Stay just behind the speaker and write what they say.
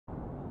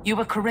You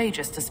were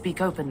courageous to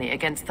speak openly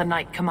against the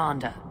Knight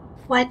Commander.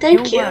 Why,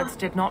 thank you. Your words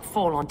did not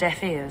fall on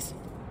deaf ears.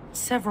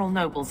 Several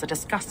nobles are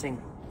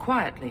discussing,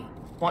 quietly,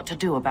 what to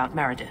do about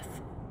Meredith.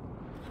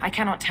 I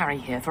cannot tarry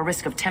here for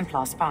risk of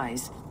Templar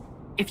spies.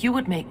 If you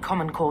would make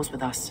common cause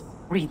with us,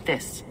 read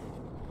this.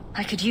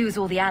 I could use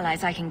all the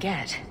allies I can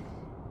get.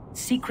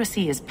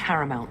 Secrecy is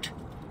paramount.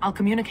 I'll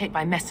communicate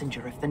by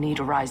messenger if the need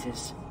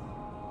arises.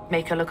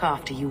 Make her look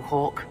after you,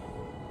 Hawk,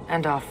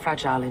 and our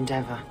fragile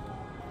endeavor.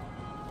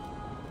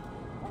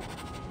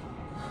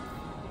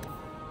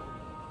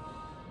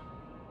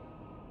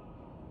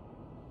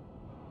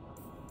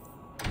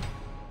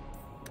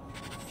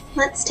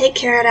 Let's take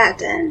care of that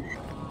then.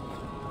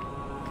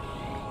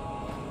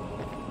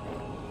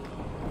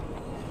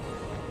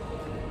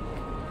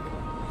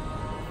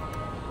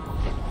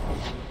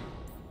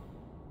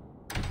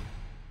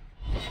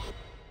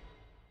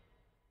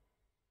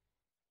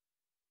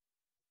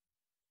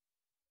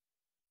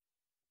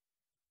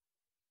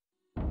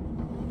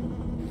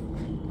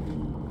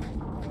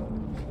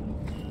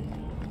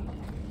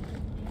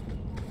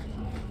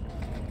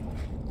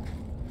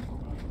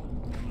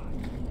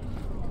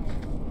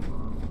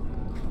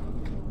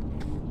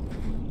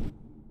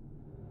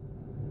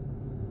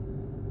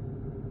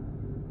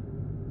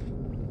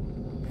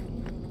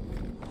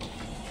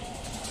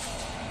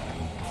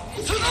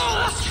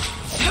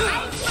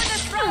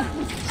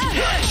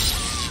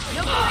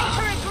 You're going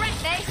to regret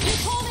this. You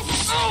call it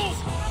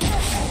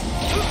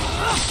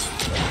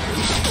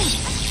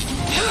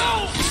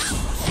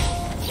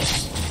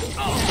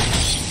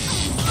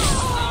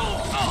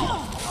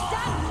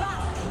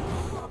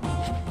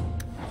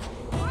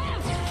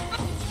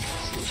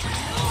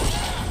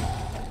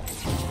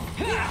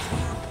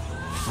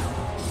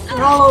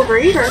They're all over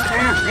here,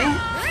 apparently.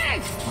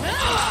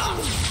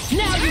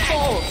 Now you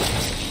fall.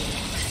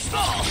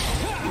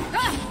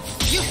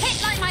 You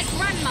hit like my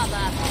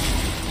grandmother.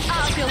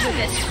 I'll deal with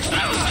it.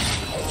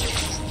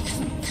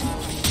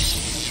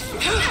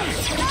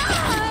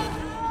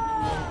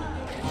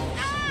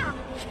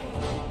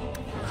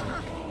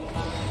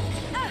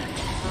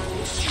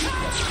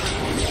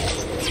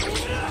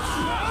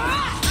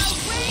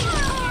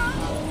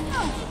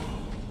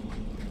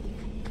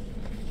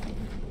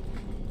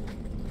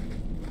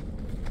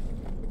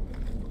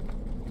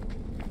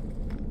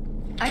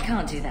 I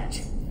can't do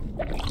that.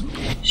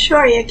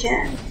 Sure you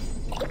can.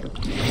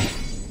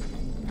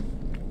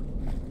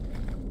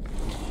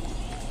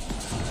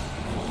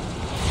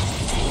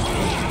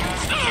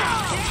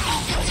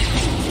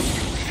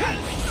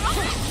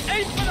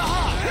 Aim for the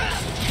heart.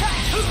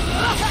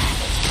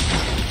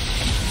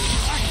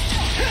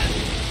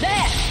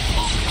 There.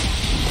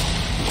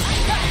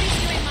 I'll beat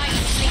you in my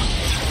sleep.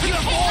 You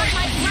hit like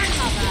my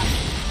grandmother.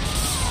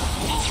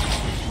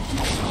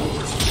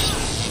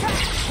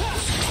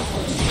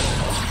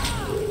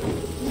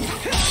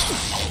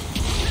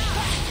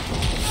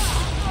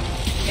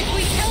 If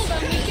we kill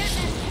them, we get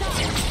their stuff.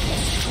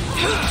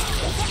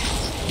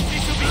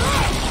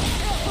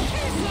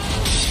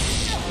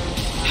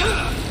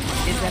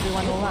 Is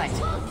everyone alright?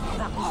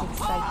 That was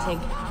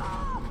exciting.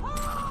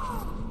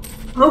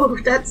 Oh,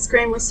 that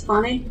scream was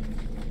funny.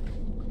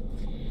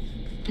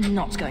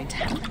 Not going to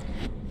happen.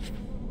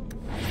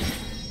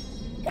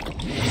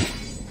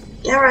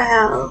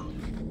 Garahel.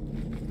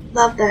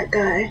 Love that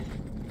guy.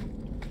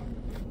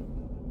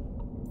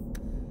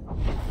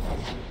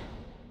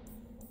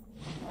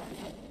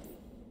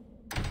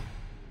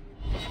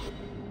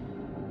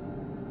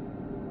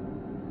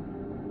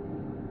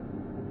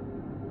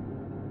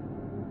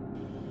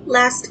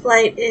 Last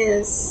Flight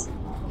is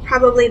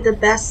probably the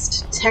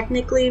best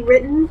technically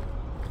written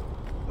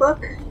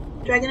book,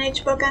 Dragon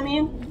Age book, I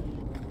mean.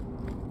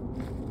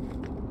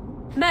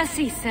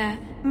 Mercy, sir.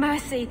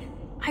 Mercy.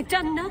 I've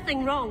done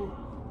nothing wrong.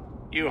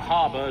 You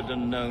harbored a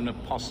known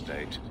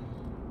apostate.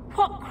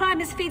 What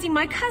crime is feeding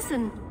my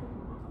cousin?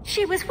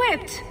 She was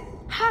whipped,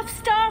 half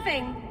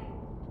starving.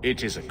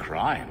 It is a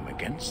crime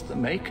against the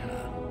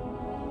Maker.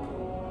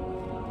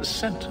 The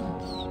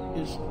sentence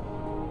is...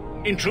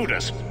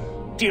 Intruders!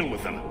 Deal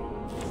with them!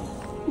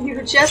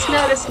 You just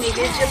noticed me,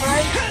 did you,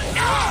 bud?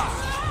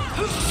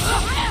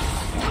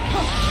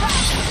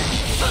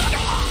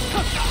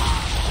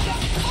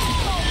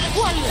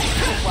 One less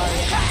to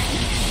worry about.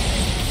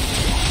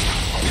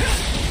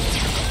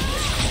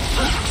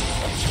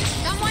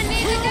 Someone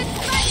needs a good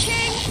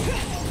spanking.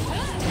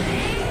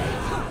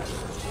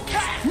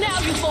 Now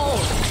you fall.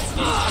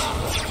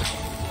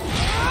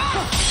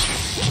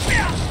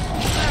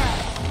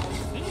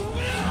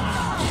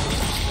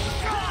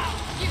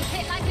 You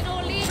hit like an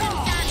Orleans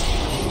dandy.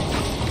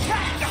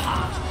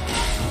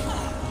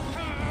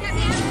 Get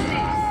me out of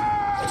this.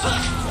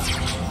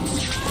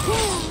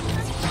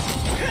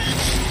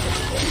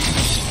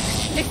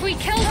 If we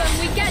kill them,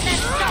 we get their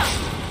stuff.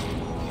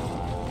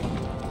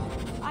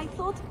 I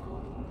thought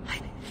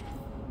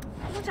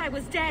I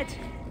was dead.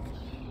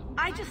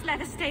 I just let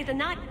her stay the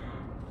night.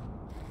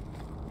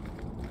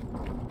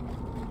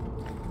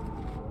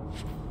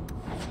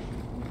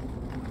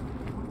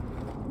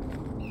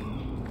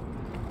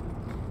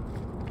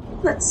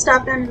 Let's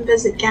stop in and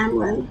visit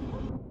Gamlin.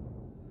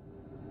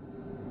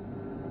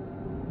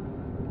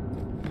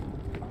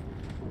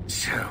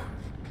 So,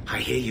 I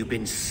hear you've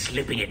been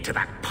slipping it to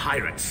that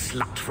pirate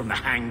slut from the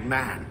Hanged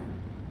Man.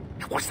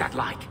 What's that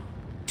like?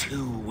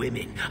 2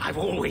 women. I've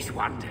always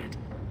wondered.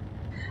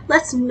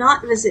 Let's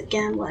not visit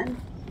Ganlin.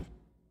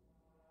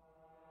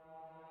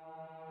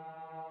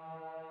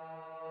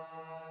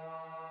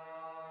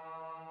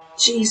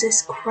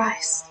 Jesus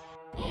Christ.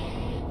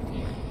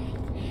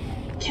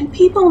 Can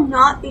people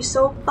not be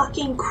so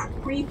fucking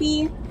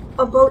creepy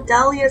about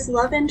Dahlia's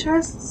love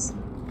interests?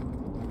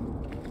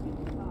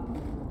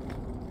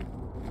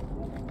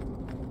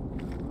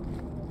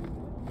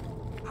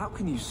 How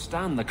can you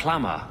stand the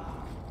clamor?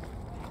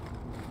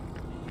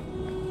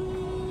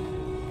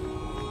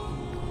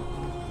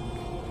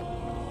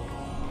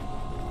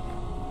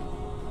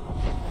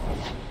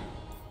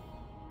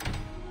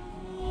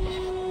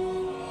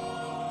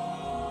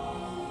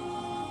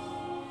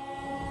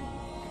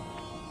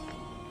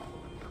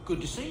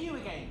 Good to see you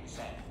again,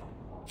 Sam.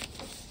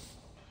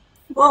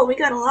 Whoa, we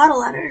got a lot of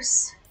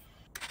letters.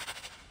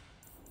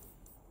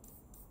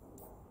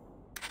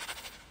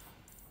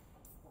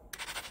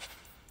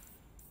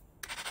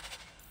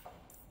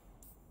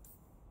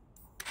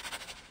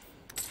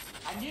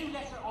 A new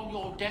letter on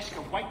your desk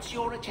awaits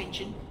your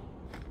attention.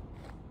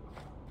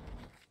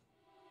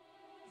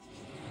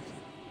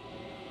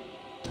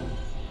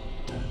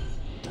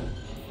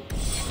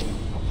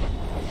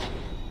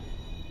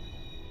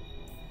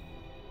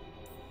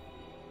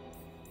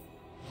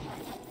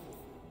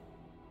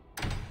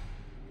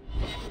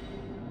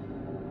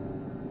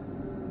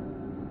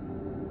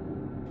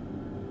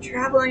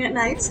 Traveling at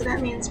night, so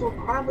that means we'll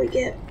probably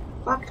get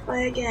fucked by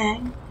a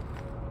gang.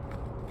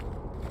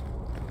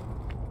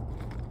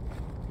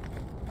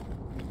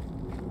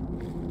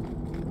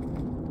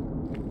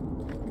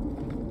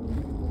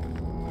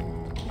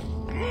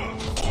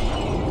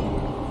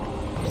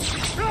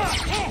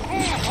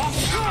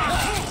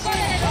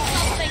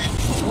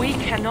 We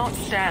cannot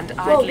stand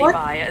idly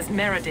by as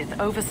Meredith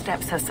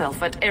oversteps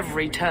herself at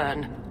every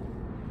turn.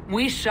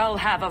 We shall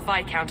have a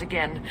Viscount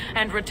again,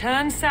 and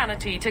return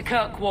sanity to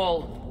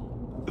Kirkwall.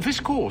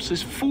 This course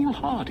is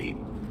foolhardy.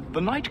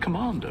 The Knight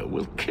Commander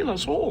will kill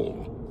us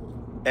all.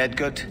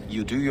 Edgard,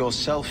 you do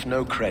yourself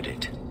no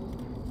credit.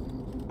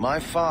 My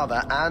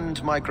father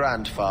and my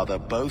grandfather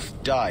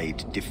both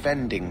died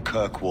defending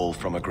Kirkwall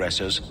from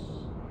aggressors.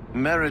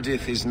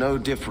 Meredith is no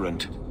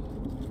different.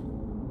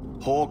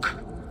 Hawke,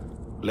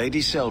 Lady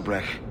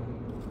Selbrecht,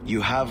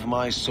 you have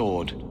my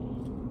sword.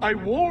 I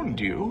warned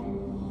you.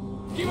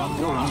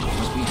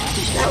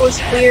 That was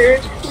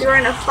weird. We were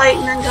in a fight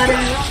and then got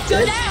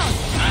interrupted.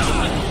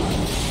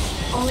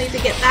 Only to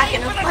get back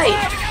in a fight.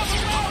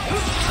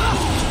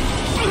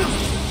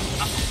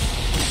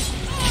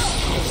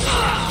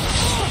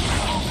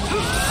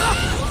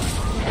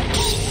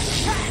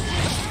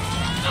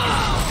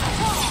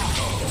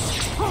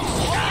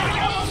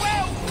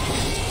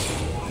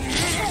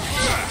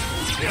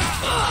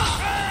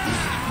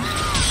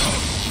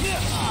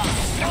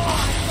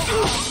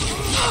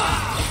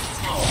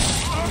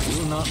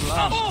 Do not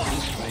laugh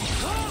this way.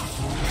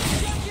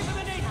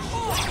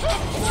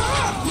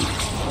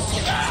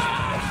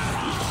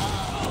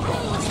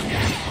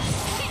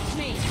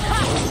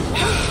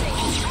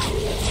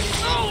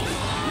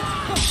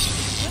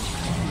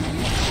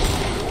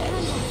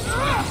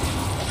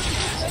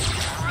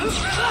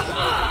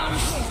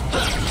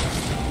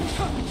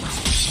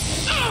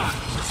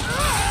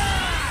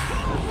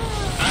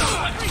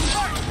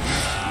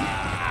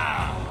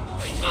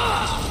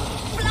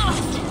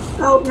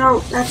 Oh no,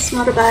 that's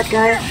not a bad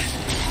guy.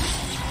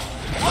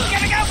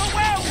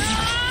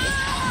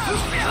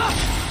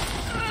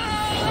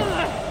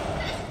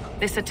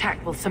 This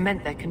attack will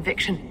cement their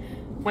conviction.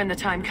 When the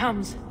time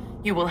comes,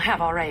 you will have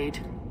our aid.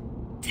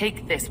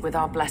 Take this with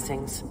our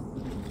blessings.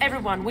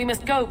 Everyone, we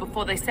must go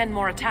before they send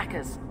more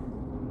attackers.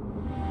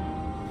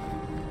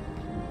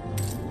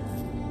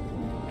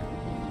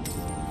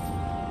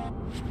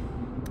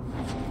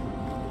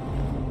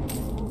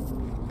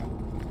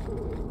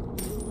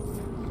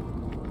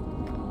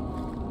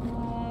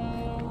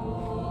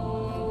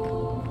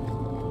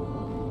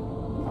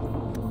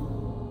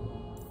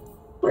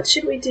 What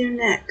should we do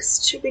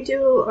next? Should we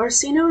do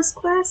Orsino's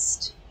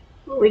quest?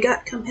 Well, we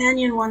got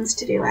companion ones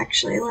to do,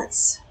 actually.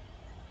 Let's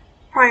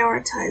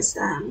prioritize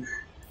them.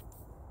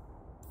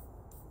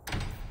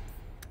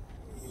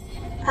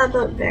 How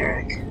about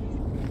Varric?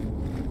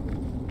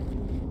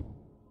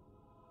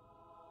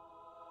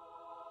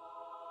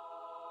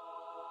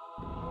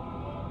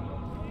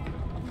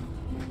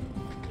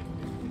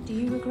 Do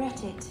you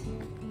regret it?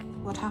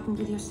 What happened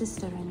with your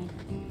sister, I mean?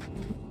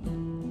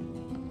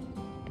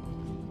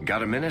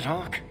 Got a minute,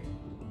 Hawke?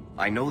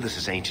 I know this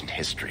is ancient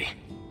history,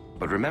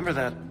 but remember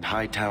that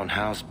Hightown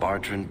house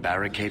Bartrand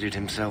barricaded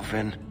himself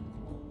in?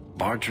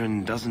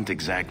 Bartrand doesn't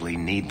exactly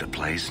need the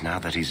place now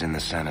that he's in the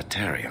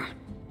sanitarium.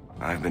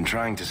 I've been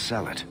trying to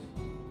sell it.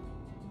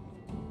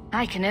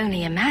 I can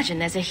only imagine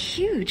there's a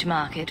huge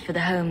market for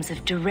the homes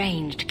of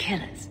deranged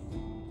killers.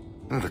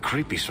 The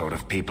creepy sort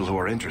of people who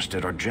are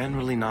interested are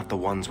generally not the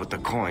ones with the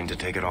coin to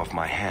take it off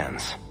my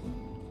hands.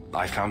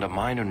 I found a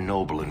minor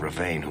noble in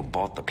Ravane who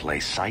bought the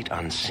place sight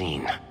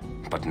unseen.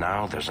 But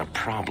now there's a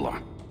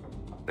problem.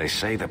 They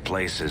say the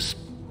place is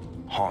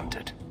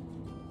haunted.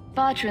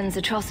 Bartran's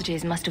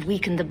atrocities must have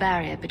weakened the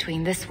barrier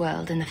between this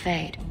world and the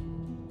Fade.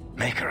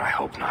 Maker, I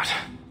hope not.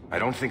 I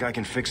don't think I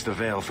can fix the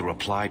veil through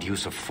applied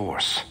use of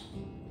force.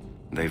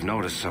 They've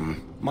noticed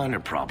some minor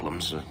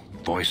problems.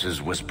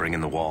 Voices whispering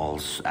in the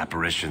walls,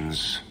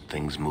 apparitions,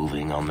 things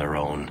moving on their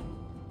own.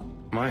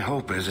 My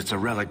hope is it's a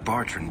relic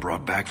Bartran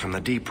brought back from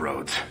the Deep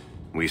Roads.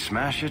 We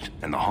smash it,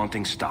 and the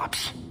haunting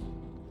stops.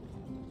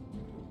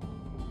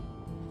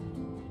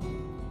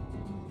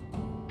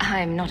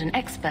 I'm not an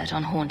expert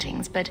on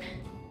hauntings, but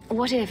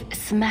what if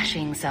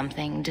smashing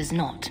something does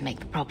not make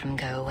the problem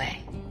go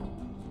away?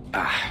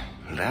 Ah,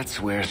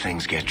 that's where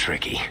things get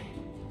tricky.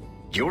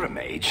 You're a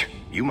mage.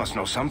 You must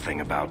know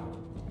something about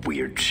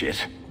weird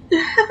shit.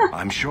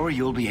 I'm sure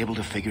you'll be able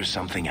to figure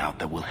something out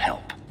that will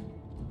help.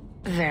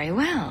 Very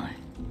well.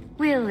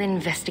 We'll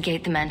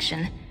investigate the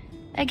mansion.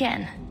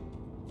 Again.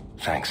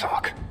 Thanks,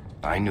 Hawk.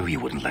 I knew you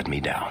wouldn't let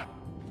me down.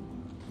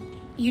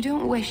 You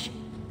don't wish...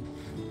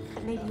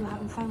 that maybe you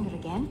haven't found her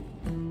again?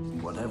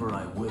 Whatever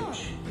I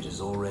wish, it is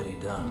already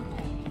done.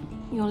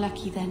 You're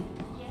lucky then.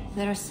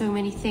 There are so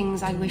many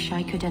things I wish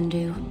I could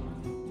undo.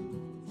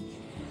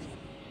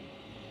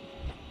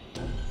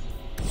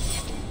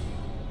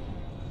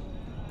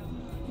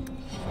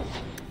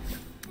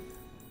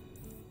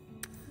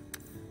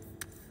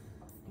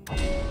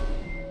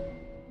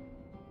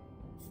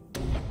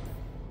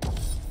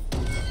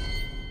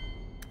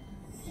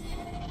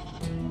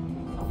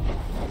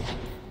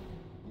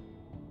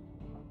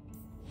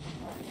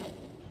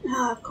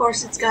 Of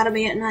course it's gotta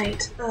be at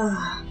night.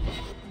 Ugh.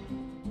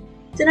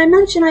 Did I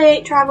mention I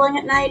hate traveling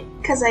at night?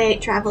 'Cause I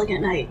hate traveling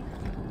at night.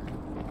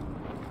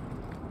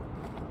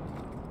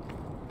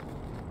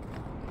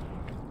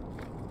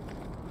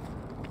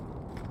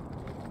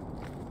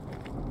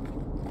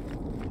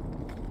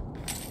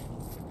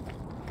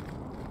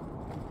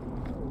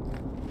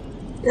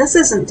 This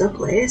isn't the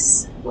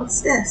place.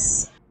 What's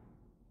this?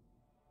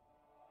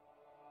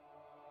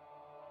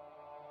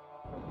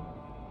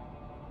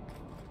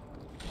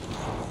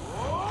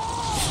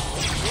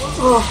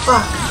 Oh,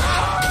 fuck.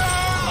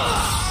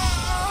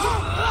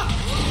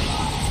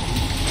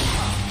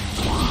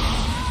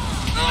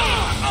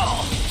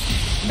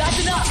 That's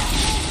enough!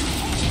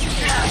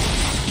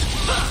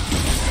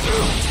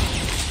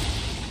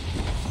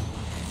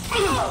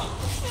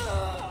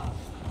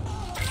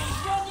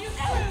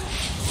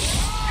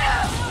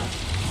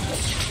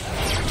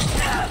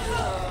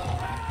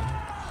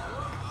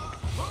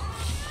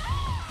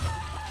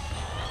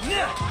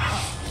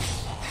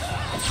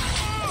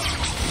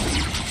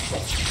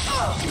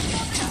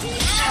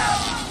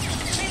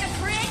 May the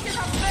creators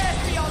have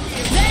mercy on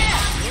you! There!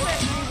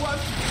 You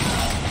won't.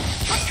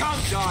 I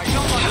can't die,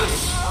 not like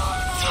this!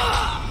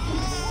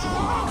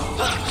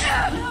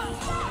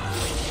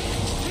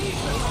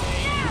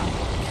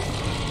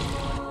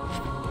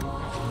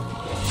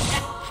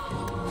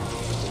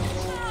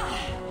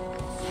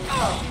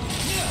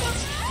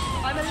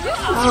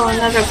 Oh,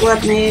 another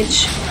blood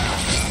mage.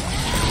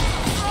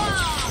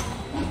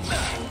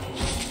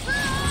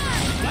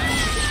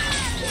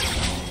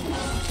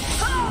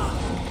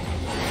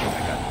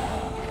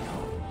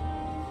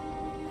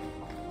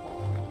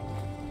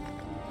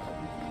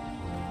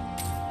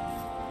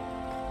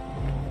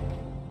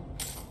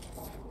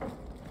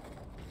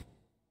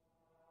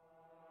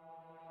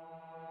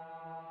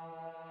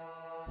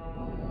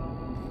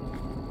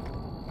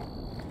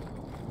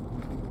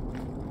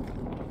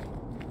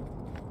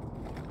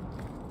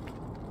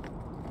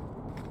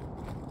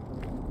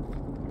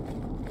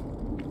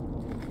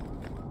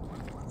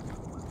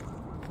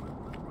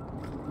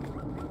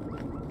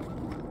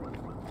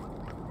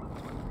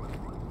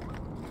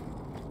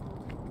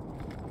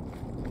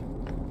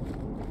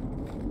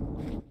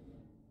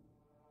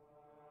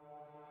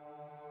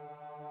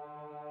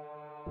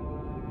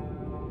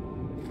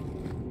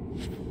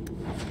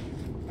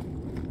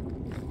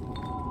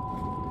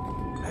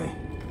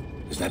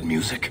 Is that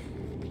music?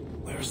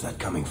 Where is that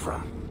coming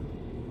from?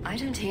 I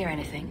don't hear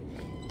anything.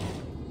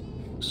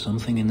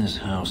 Something in this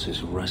house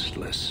is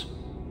restless.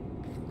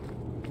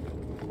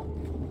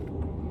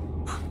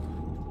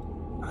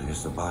 I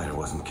guess the buyer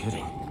wasn't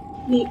kidding.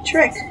 Neat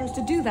trick. Supposed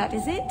to do that,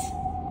 is it?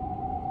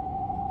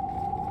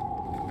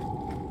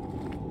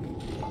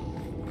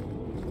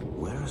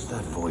 Where is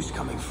that voice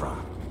coming from?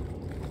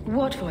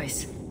 What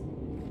voice?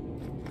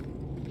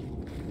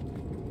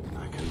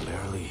 I can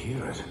barely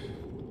hear it.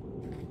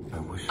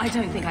 I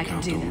don't think I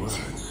can do that.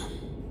 Words.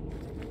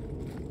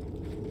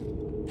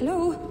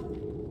 Hello?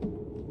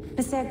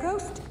 Mr.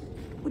 Ghost?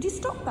 Would you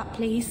stop that,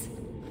 please?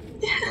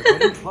 We're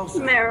getting closer.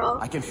 Meryl.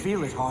 I can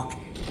feel it, Hawk.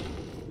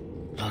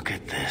 Look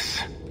at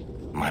this.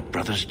 My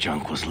brother's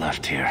junk was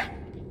left here.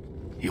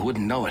 You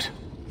wouldn't know it,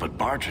 but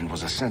Bartran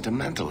was a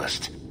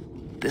sentimentalist.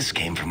 This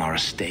came from our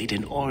estate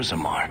in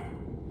Orzammar.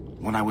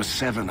 When I was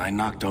 7, I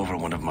knocked over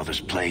one of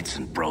Mother's plates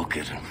and broke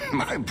it.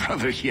 My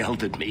brother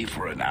yelled at me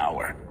for an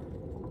hour.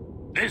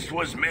 This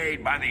was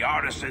made by the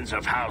artisans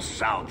of House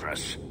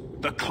Saldras.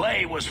 The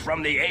clay was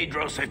from the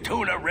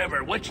E033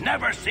 River, which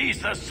never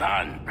sees the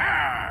sun.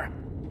 Arr!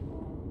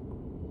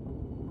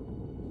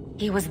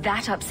 He was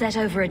that upset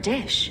over a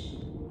dish.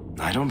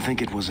 I don't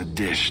think it was a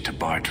dish to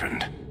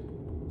Bartrand.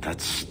 That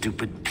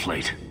stupid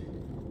plate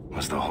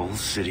was the whole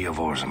city of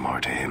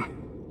Orzammar to him.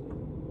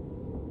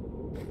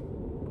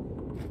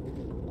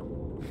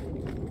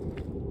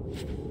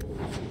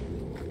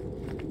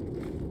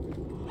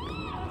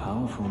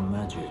 Powerful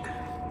magic.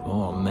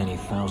 Oh, many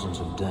thousands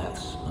of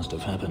deaths must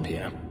have happened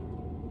here.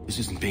 This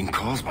isn't being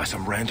caused by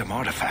some random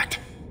artifact.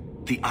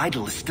 The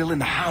idol is still in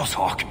the house,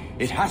 Hawk.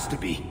 It has to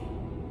be.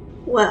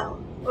 Well,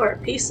 or a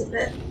piece of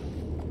it.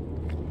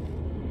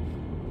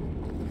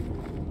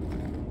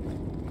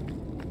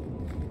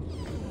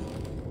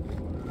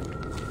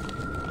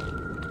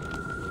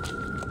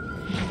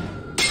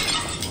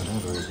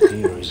 Whatever is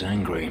here is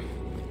angry.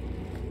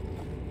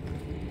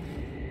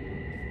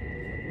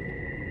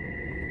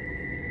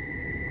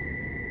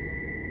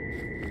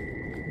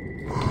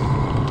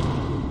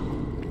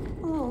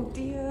 Oh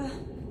dear.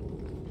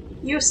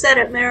 You said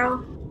it,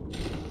 Meryl.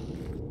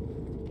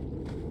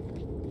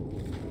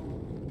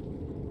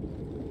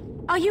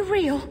 Are you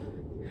real?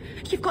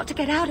 You've got to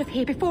get out of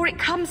here before it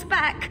comes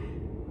back.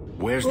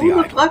 Where's Who the the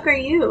idol? fuck are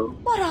you?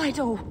 What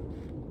idol?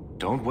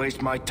 Don't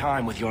waste my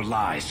time with your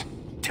lies.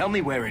 Tell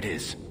me where it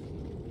is.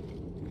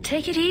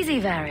 Take it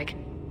easy, Varric.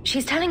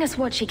 She's telling us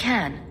what she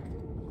can.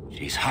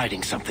 She's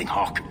hiding something,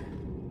 Hawk.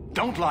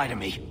 Don't lie to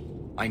me.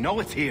 I know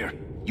it's here.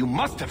 You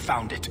must have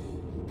found it.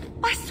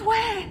 I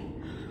swear!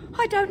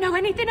 I don't know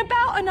anything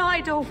about an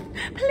idol.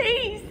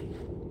 Please!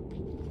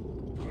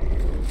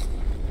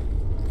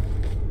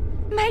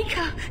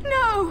 Maker,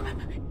 no!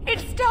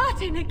 It's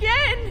starting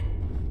again!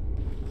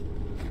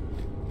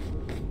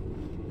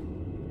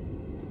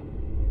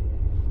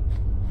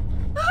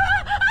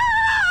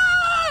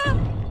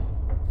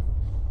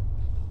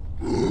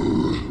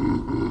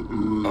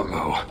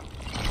 Uh-oh.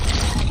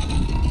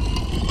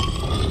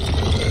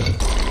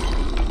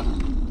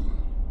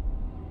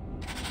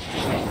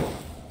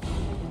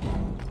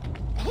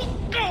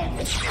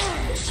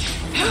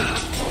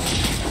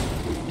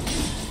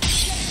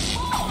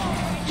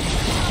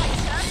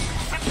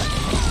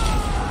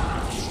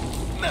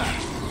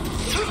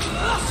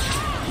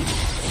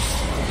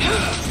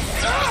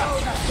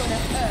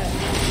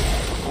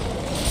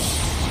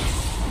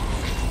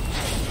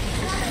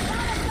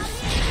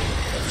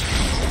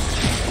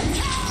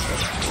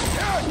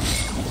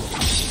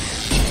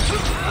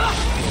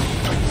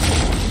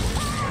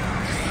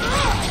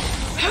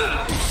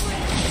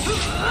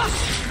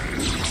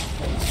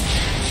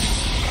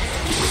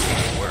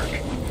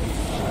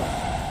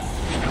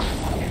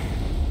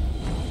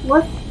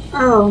 What?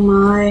 Oh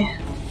my.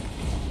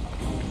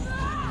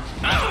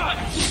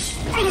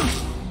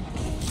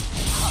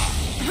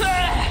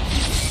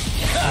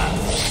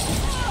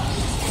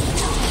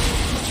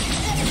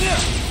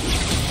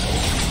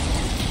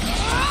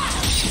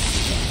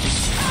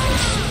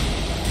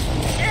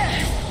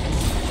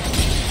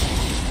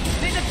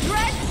 The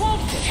dread will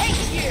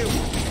take you!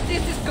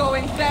 This is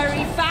going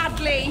very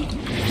badly!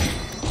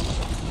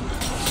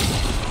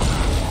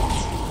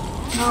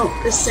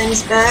 Oh, this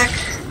thing's back.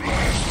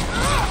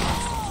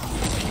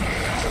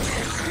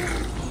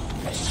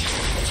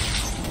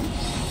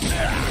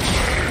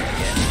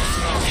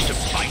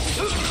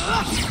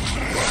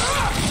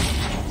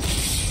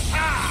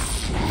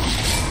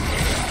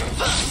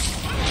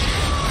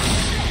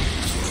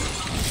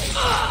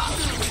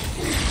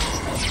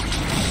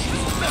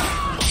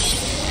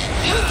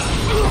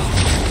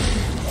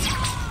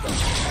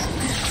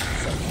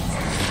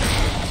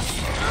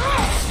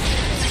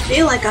 I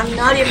feel like I'm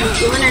not even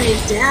doing any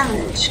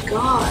damage.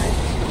 God.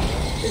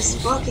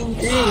 This fucking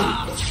thing.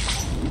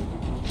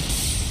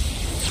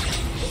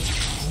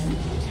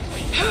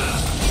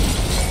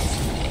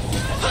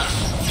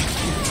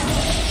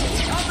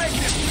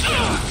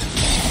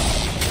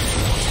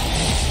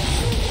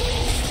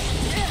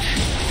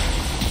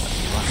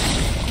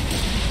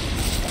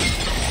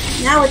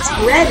 Now it's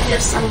red for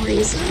some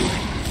reason.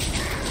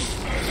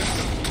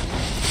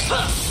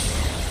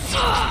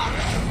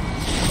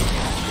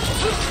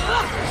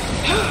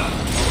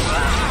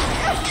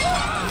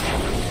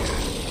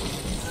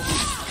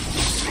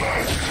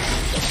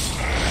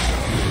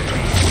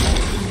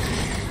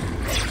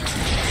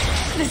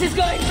 This is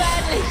going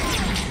badly!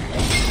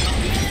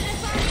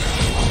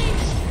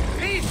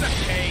 Piece of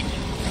cake!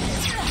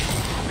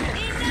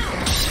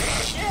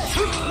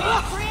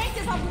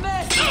 Creators of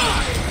mercy!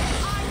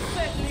 I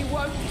certainly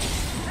won't!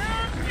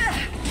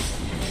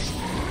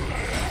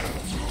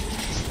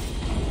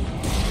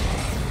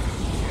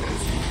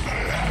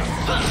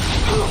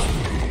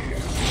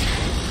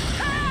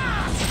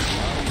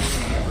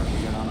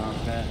 Being on our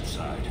bad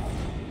side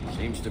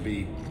seems to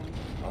be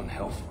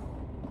unhealthy.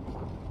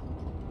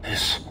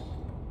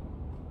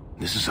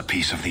 This is a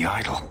piece of the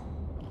idol.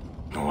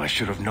 Oh, I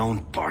should have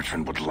known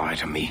Bartrand would lie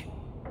to me.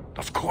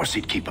 Of course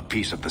he'd keep a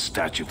piece of the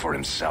statue for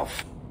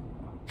himself.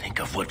 Think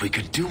of what we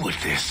could do with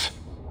this.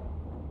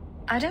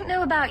 I don't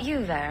know about you,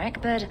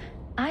 Varric, but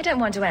I don't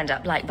want to end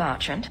up like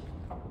Bartrand.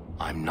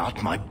 I'm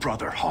not my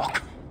brother,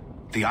 Hawk.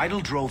 The idol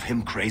drove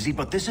him crazy,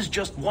 but this is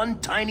just one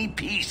tiny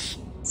piece.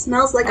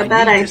 Smells like a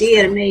bad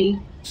idea to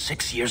me.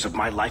 6 years of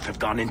my life have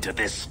gone into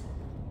this.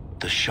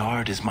 The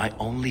shard is my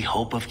only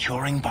hope of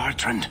curing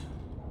Bartrand.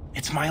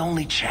 It's my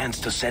only chance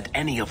to set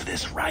any of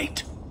this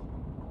right.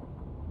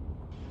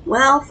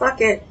 Well,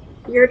 fuck it.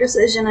 Your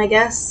decision, I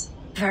guess.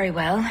 Very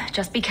well.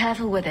 Just be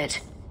careful with it.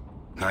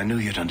 I knew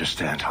you'd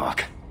understand,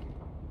 Hawk.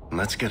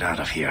 Let's get out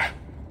of here.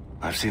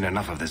 I've seen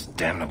enough of this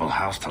damnable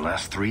house to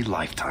last 3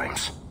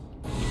 lifetimes.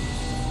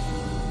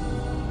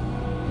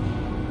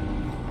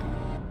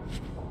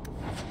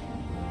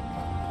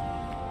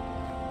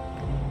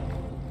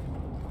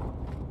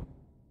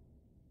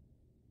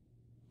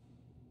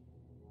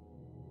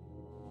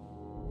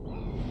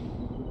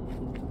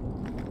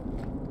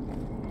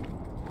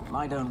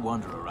 I don't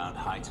wander around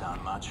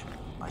Hightown much.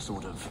 I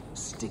sort of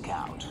stick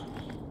out.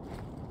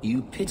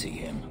 You pity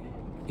him?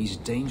 He's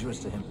dangerous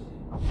to him.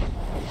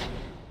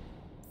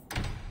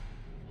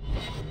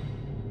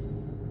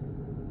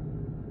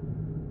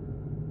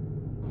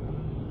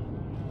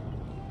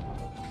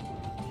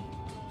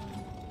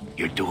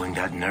 You're doing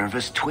that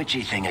nervous,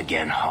 twitchy thing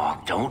again,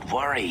 Hawk. Don't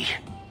worry.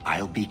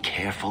 I'll be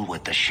careful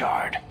with the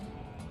shard.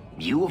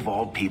 You of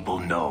all people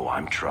know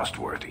I'm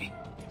trustworthy.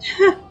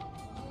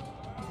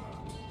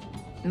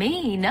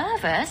 Me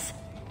nervous?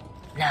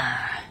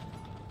 Nah.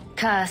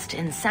 Cursed,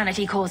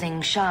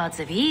 insanity-causing shards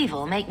of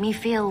evil make me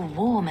feel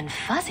warm and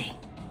fuzzy.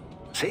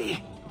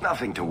 See?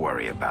 Nothing to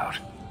worry about.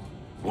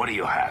 What are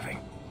you having?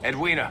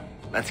 Edwina,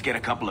 let's get a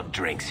couple of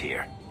drinks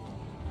here.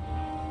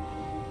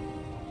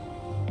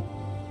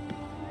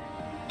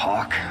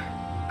 Hawk?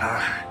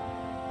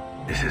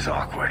 This is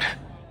awkward.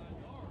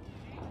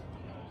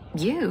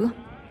 You?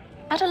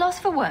 At a loss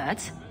for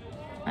words?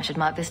 I should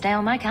mark this day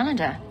on my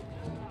calendar.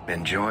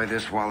 Enjoy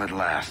this while it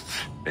lasts.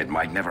 It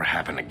might never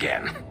happen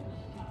again.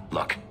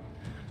 Look,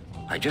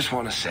 I just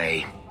want to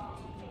say,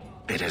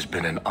 it has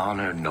been an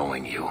honor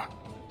knowing you.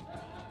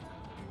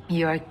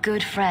 You're a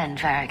good friend,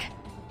 Varric.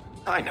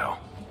 I know.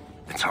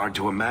 It's hard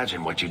to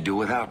imagine what you'd do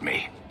without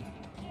me.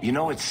 You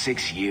know, it's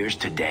 6 years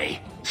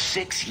today.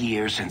 6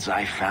 years since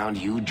I found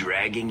you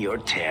dragging your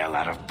tail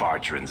out of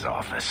Bartrand's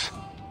office.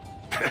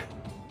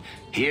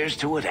 Here's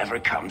to whatever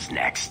comes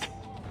next.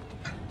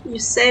 You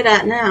say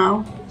that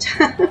now.